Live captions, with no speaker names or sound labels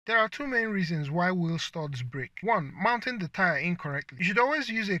There are two main reasons why wheel studs break. 1. Mounting the tire incorrectly. You should always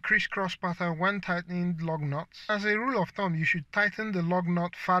use a crisscross pattern when tightening lug nuts. As a rule of thumb, you should tighten the lug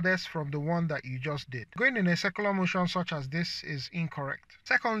nut farthest from the one that you just did. Going in a circular motion such as this is incorrect.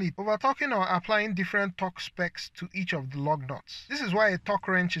 Secondly, over-torquing or applying different torque specs to each of the lug nuts. This is why a torque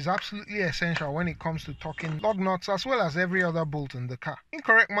wrench is absolutely essential when it comes to torquing lug nuts as well as every other bolt in the car.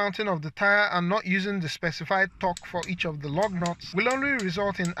 Incorrect mounting of the tire and not using the specified torque for each of the lug nuts will only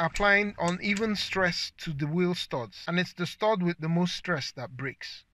result in applying uneven stress to the wheel studs, and it's the stud with the most stress that breaks.